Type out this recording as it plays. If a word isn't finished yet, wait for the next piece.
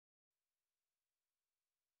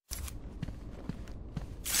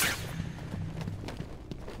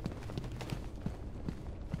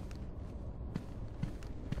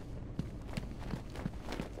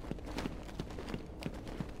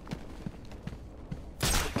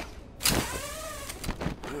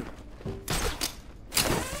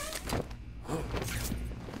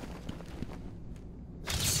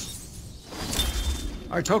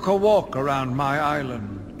I took a walk around my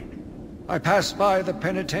island. I passed by the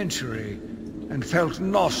penitentiary and felt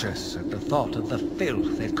nauseous at the thought of the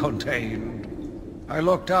filth it contained. I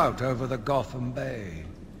looked out over the Gotham Bay,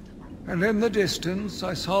 and in the distance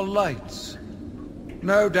I saw lights.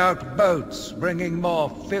 No doubt boats bringing more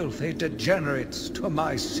filthy degenerates to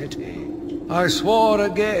my city. I swore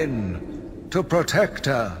again to protect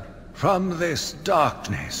her from this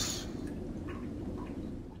darkness.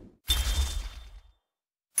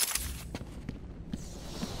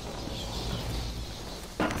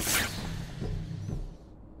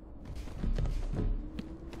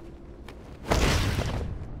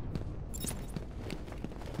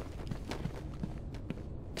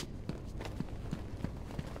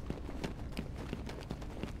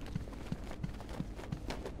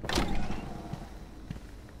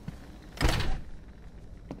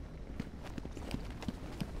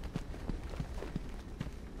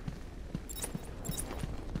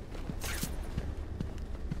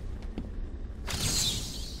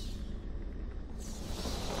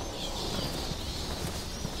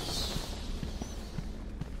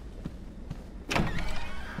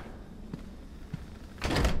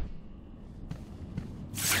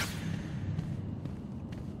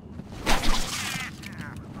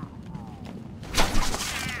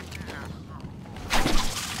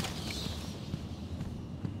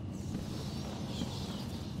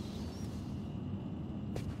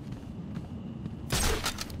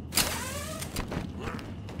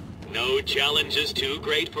 No challenge is too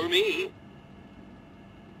great for me.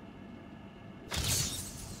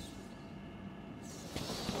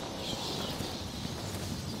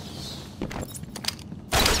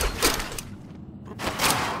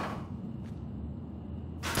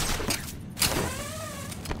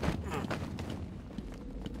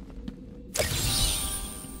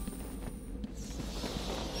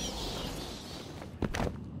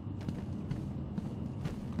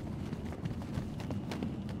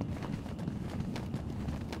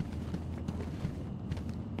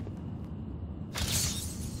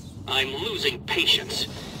 I'm losing patience.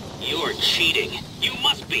 You're cheating. You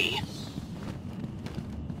must be.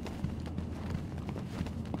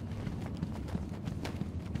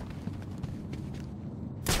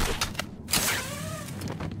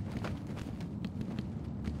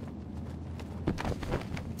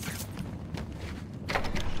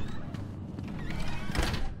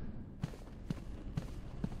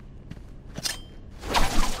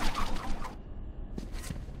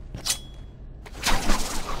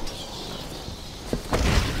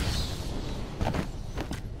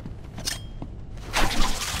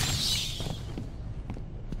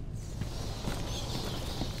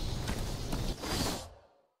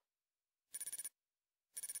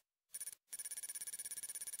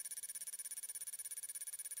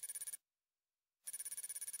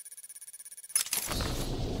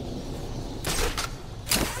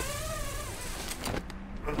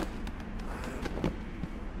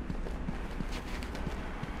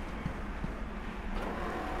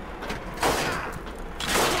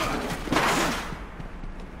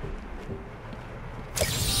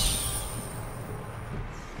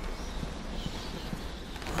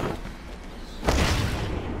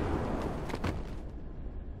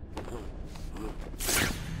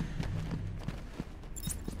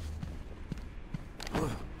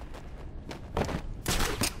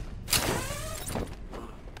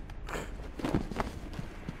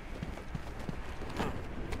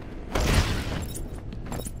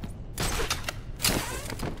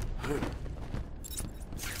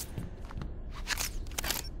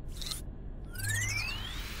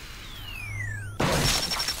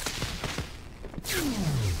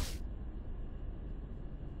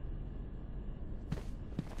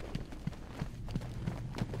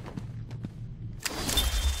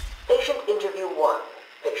 Interview 1.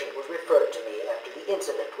 Patient was referred to me after the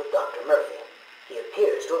incident with Dr. Murphy. He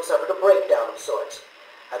appears to have suffered a breakdown of sorts.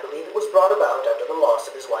 I believe it was brought about after the loss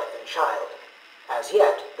of his wife and child. As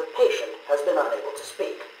yet, the patient has been unable to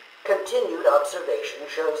speak. Continued observation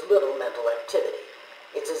shows little mental activity.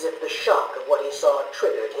 It's as if the shock of what he saw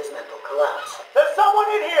triggered his mental collapse. There's someone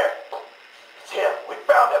in here! It's him. We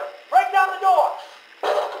found him. Break down the door!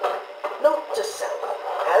 Note to self.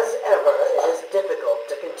 As ever, it is difficult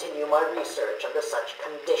to continue my research under such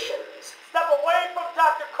conditions. Step away from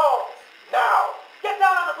Dr. Combs! Now! Get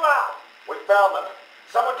down on the ground! We found them.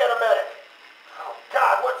 Someone get a medic. Oh,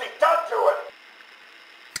 God, what's he done to him?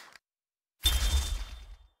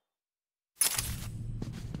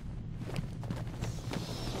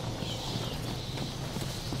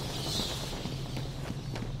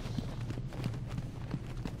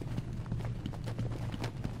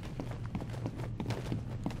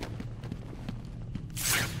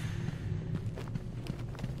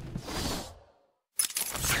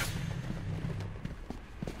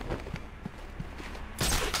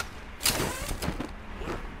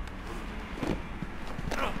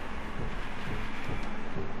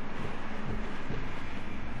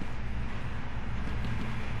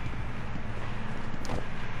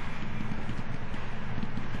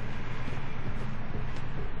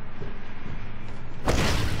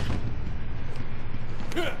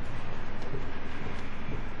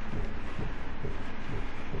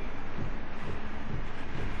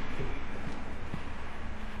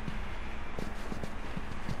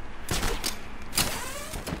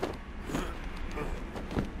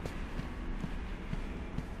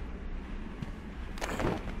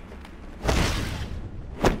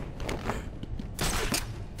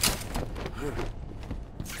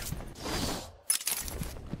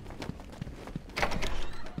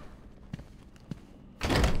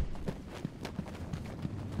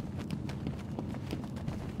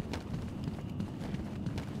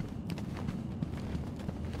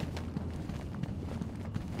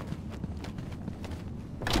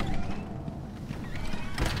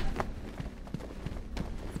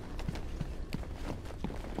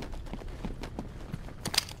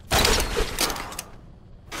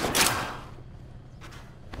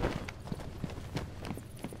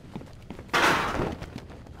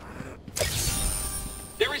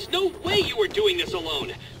 There is no way you are doing this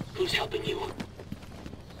alone. Who's helping you?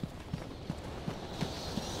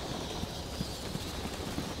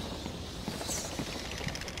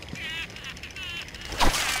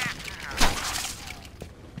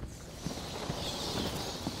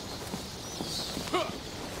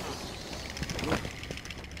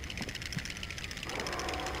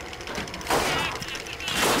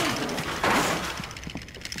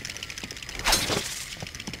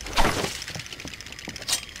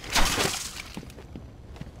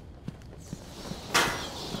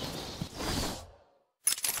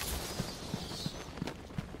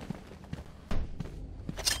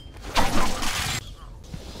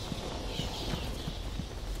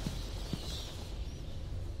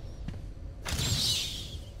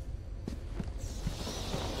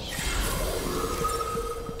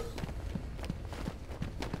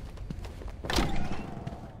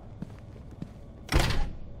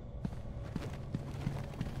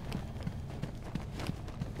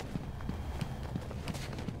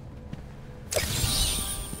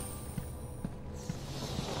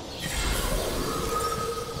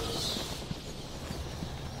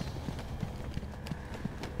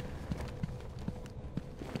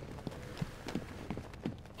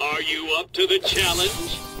 Are you up to the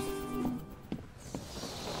challenge?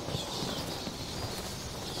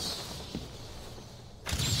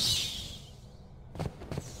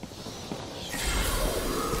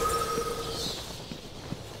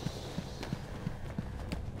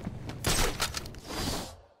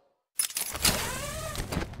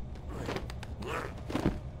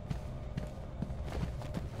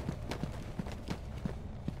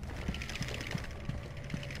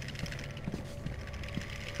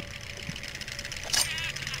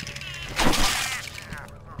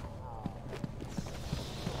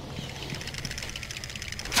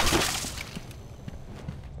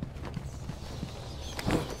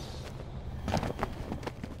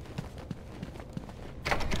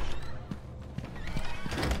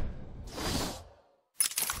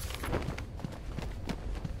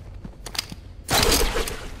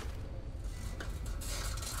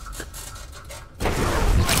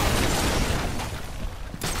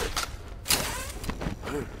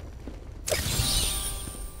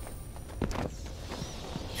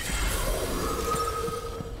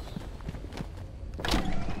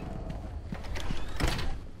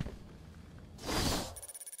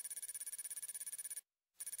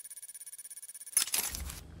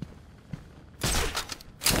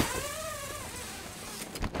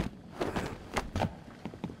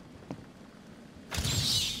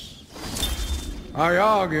 I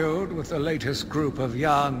argued with the latest group of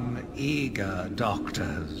young, eager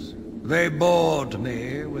doctors. They bored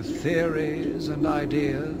me with theories and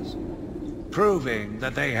ideas, proving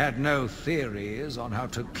that they had no theories on how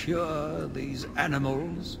to cure these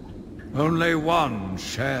animals. Only one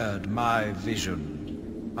shared my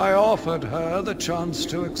vision. I offered her the chance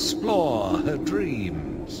to explore her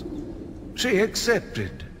dreams. She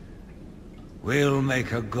accepted. We'll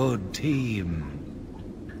make a good team.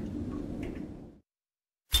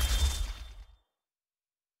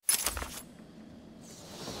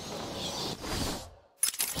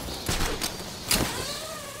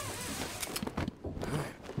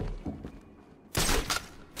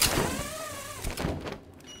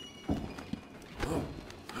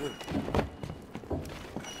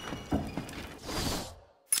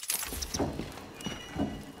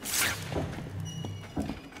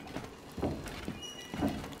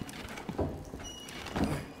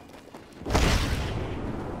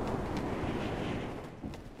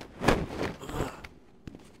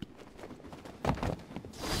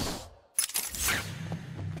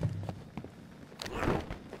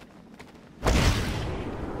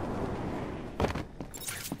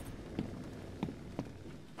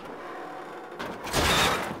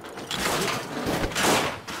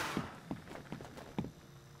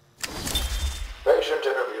 Patient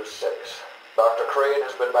interview 6. Dr. Crane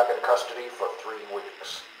has been back in custody for 3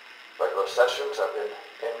 weeks. Regular sessions have been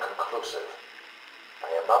inconclusive. I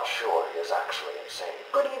am not sure he is actually insane.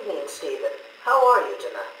 Good evening, Stephen. How are you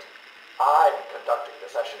tonight? I'm conducting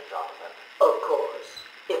the session, Jonathan. Of course.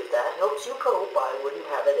 If that helps you cope, I wouldn't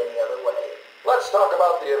have it any other way. Let's talk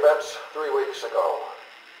about the events 3 weeks ago.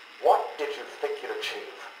 What did you think you'd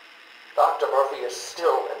achieve? Dr. Murphy is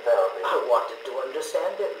still in therapy. I wanted to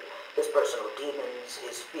understand him. His personal demons,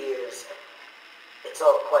 his fears. It's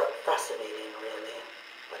all quite fascinating, really.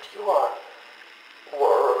 But you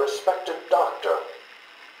were a respected doctor.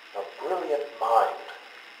 A brilliant mind.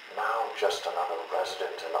 Now just another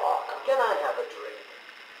resident in Arkham. Can I have a drink?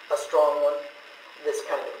 A strong one? This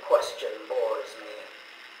kind of question bores me.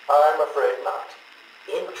 I'm afraid not.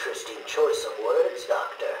 Interesting choice of words,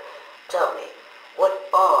 Doctor. Tell me, what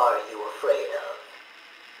are you afraid of?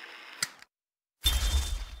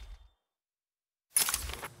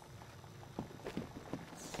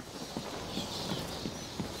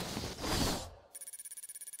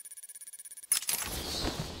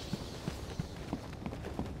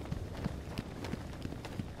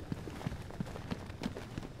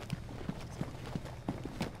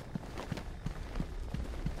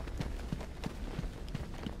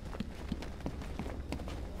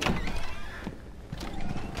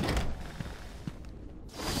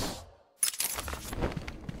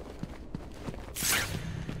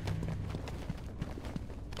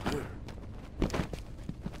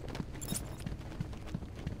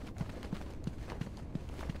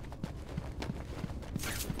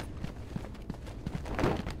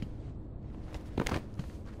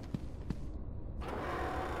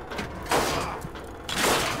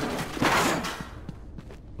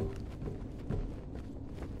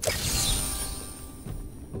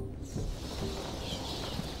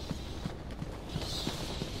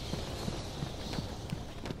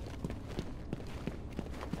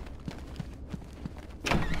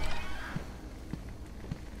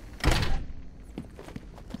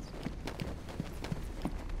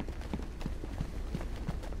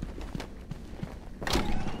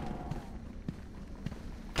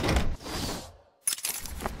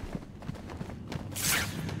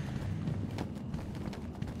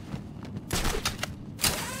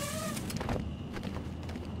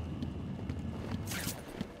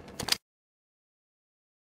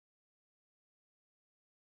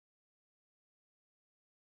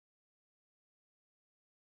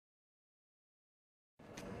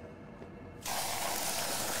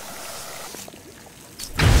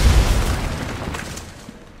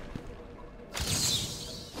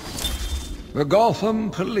 The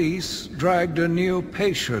Gotham police dragged a new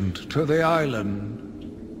patient to the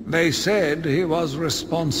island. They said he was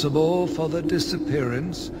responsible for the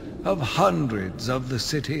disappearance of hundreds of the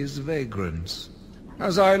city's vagrants.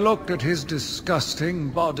 As I looked at his disgusting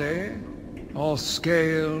body, all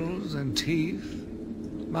scales and teeth,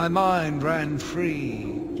 my mind ran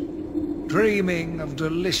free, dreaming of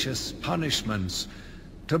delicious punishments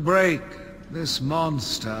to break this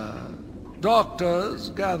monster. Doctors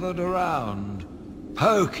gathered around,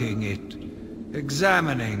 poking it,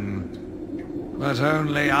 examining, but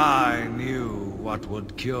only I knew what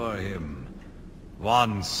would cure him,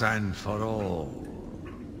 once and for all.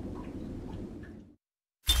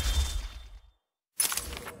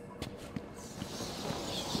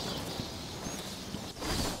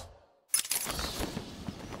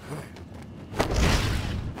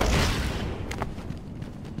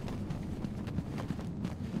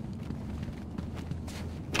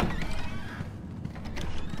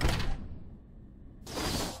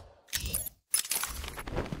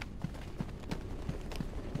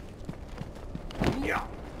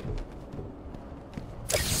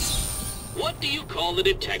 What do you call the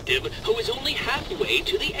detective who is only halfway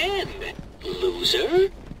to the end?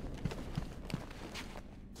 Loser?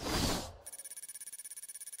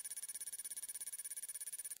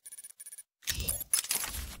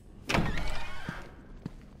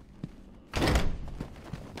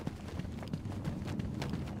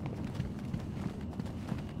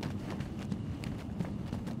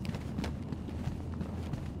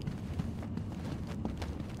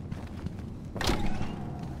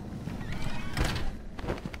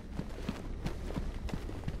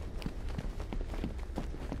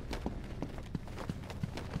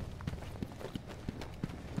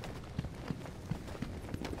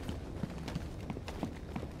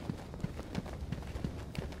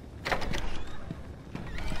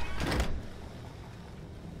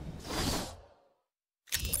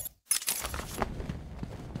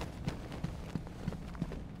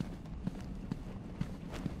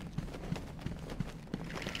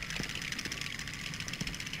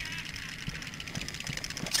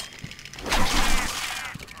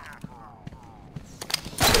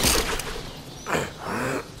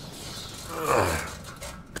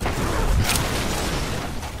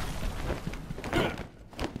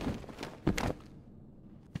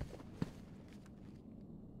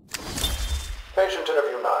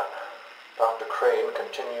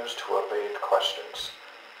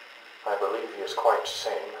 is quite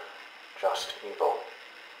sane, just evil.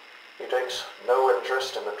 He takes no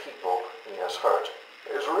interest in the people he has hurt.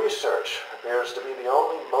 His research appears to be the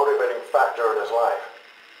only motivating factor in his life.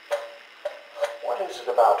 What is it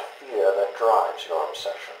about fear that drives your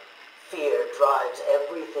obsession? Fear drives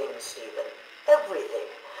everything, Stephen. Everything.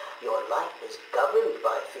 Your life is governed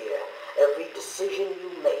by fear. Every decision you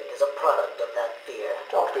make is a product of that fear.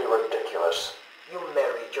 Don't be ridiculous. You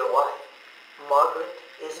married your wife, Margaret,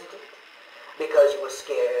 isn't it? Because you were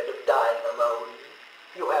scared of dying alone.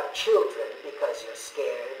 You have children because you're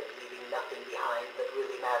scared of leaving nothing behind that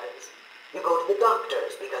really matters. You go to the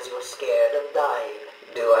doctors because you're scared of dying.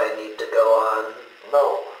 Do I need to go on?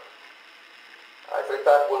 No. I think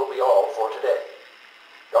that will be all for today.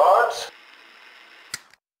 Guards?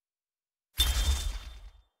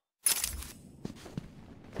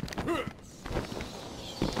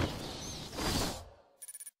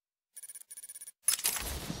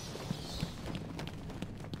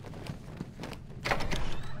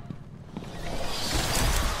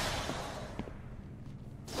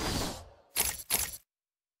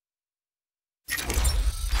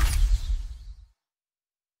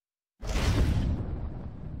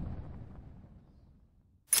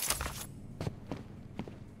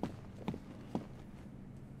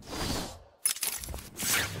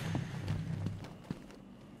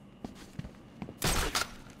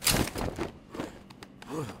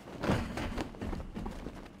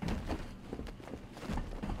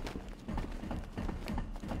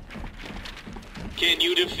 Can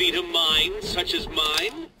you defeat a mind such as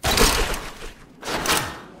mine?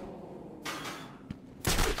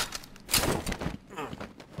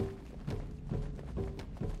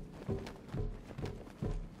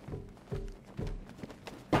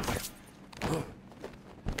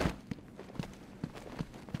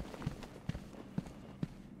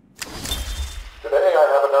 Today I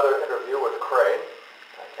have another interview with Crane.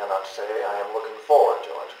 I cannot say I am looking forward to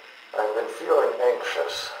it. I've been feeling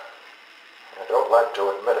anxious. I don't like to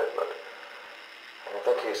admit it, but I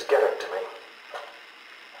think he's getting to me.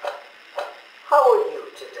 How are you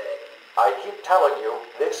today? I keep telling you,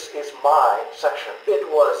 this is my session. It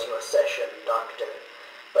was your session, Doctor,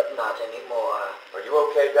 but not anymore. Are you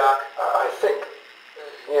okay, Doc? I think...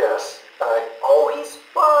 Yes, Oh, he's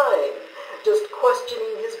fine. Just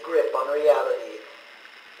questioning his grip on reality.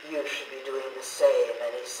 You should be doing the same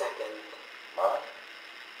any second. Mom?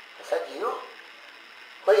 Is that you?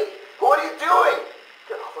 Wait, what are you doing?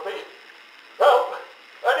 Get off of me. Help!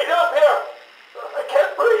 I need help here! I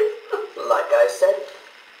can't breathe! Like I said,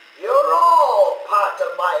 you're all part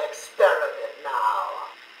of my experiment now.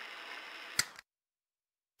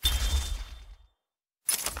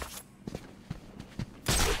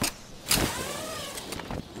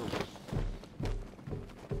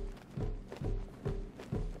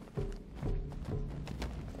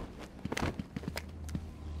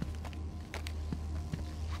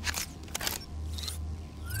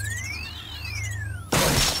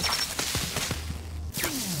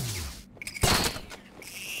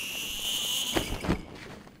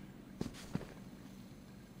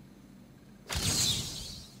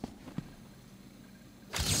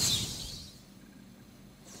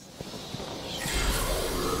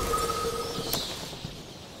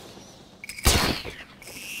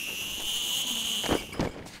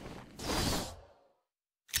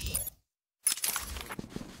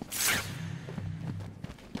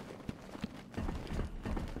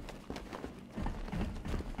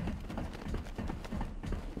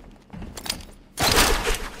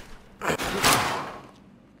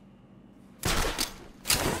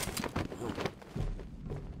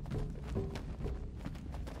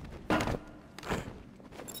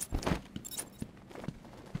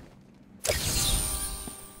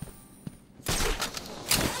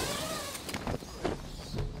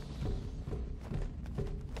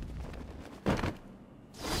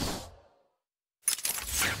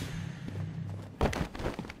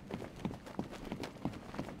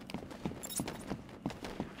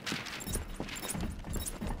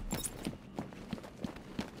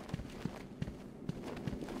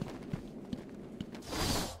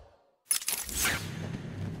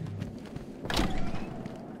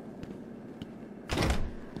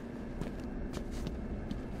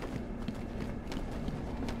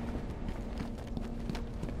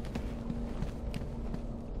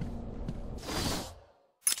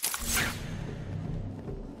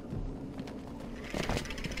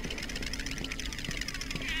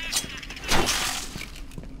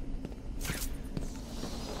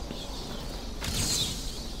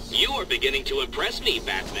 You're beginning to impress me,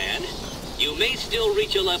 Batman. You may still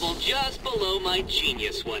reach a level just below my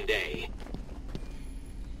genius one day.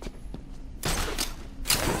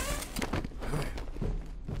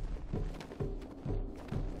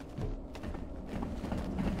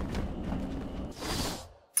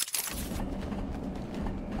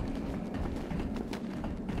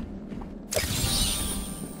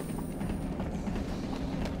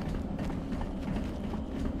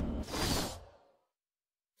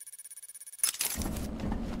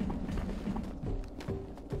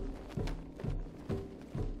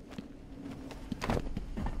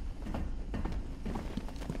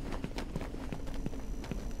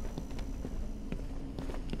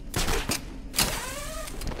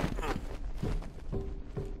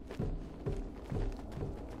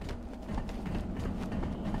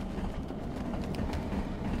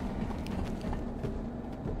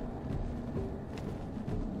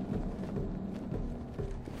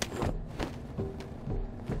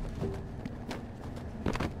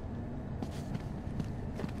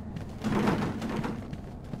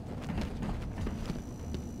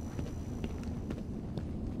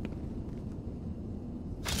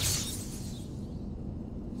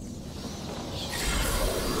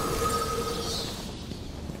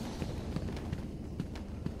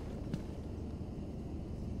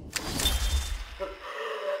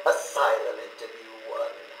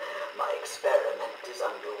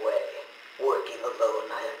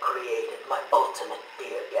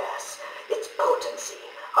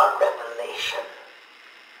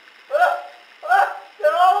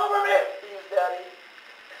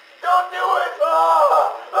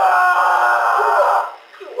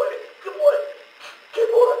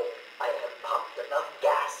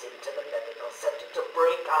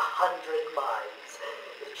 minds.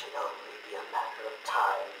 It should only be a matter of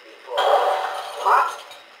time before... What?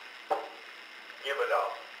 Give it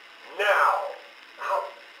up. Now!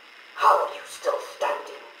 How are you still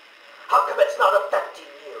standing? How come it's not affecting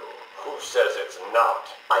you? Who says it's not?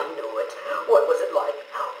 I knew it. What was it like?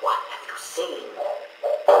 What have you seen?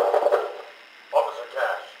 Officer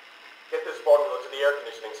Cash, get this formula to the air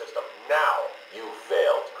conditioning system, now! You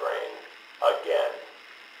failed, Crane. Again.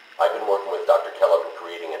 I've been working with Dr. Kellogg in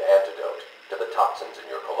creating an antidote to the toxins in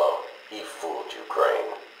your cologne. He fooled you,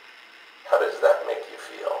 Crane. How does that make you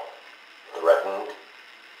feel? Threatened?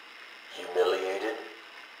 Humiliated?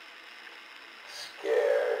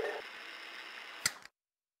 Scared?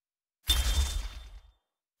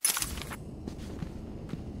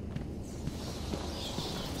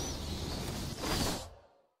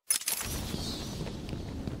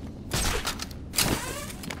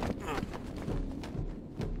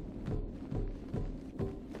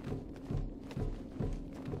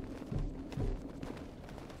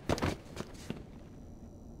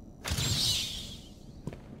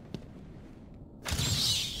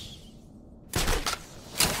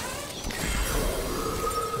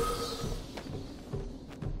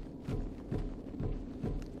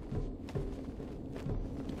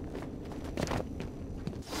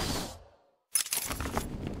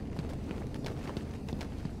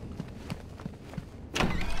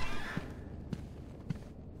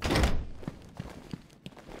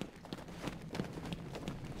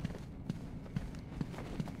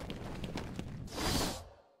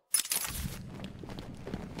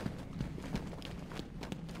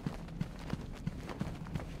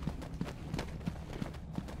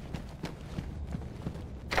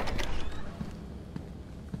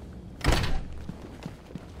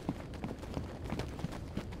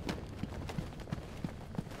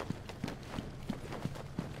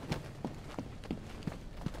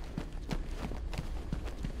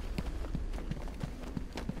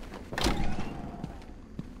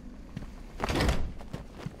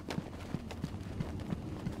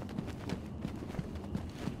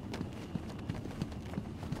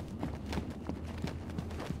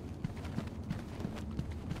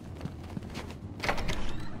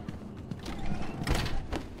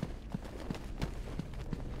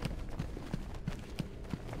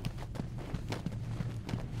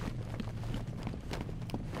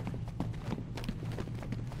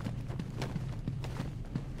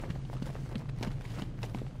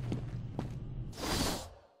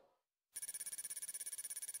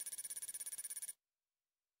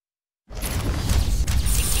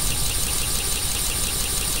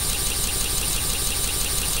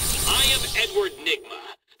 Edward Nigma,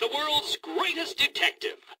 the world's greatest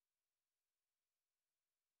detective.